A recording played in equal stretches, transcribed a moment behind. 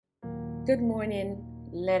Good morning.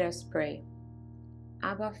 Let us pray.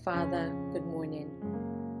 Abba Father, good morning.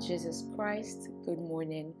 Jesus Christ, good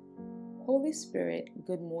morning. Holy Spirit,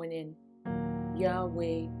 good morning.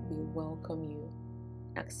 Yahweh, we welcome you.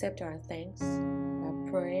 Accept our thanks, our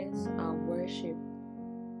prayers, our worship.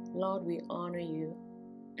 Lord, we honor you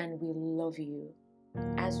and we love you.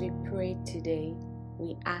 As we pray today,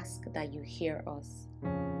 we ask that you hear us.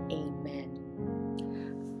 Amen.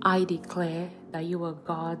 I declare that you are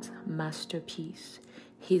God's masterpiece,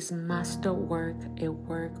 his masterwork, a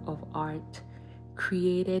work of art,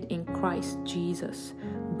 created in Christ Jesus,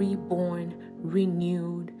 reborn,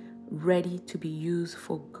 renewed, ready to be used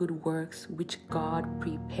for good works which God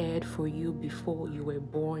prepared for you before you were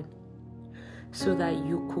born, so that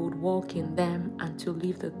you could walk in them and to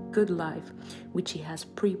live the good life which he has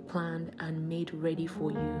pre-planned and made ready for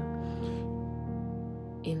you.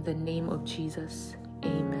 In the name of Jesus,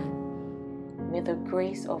 amen. May the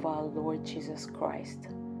grace of our Lord Jesus Christ,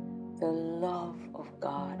 the love of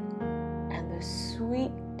God, and the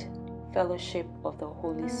sweet fellowship of the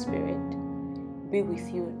Holy Spirit be with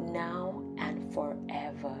you now and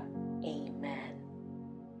forever. Amen.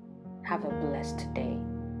 Have a blessed day.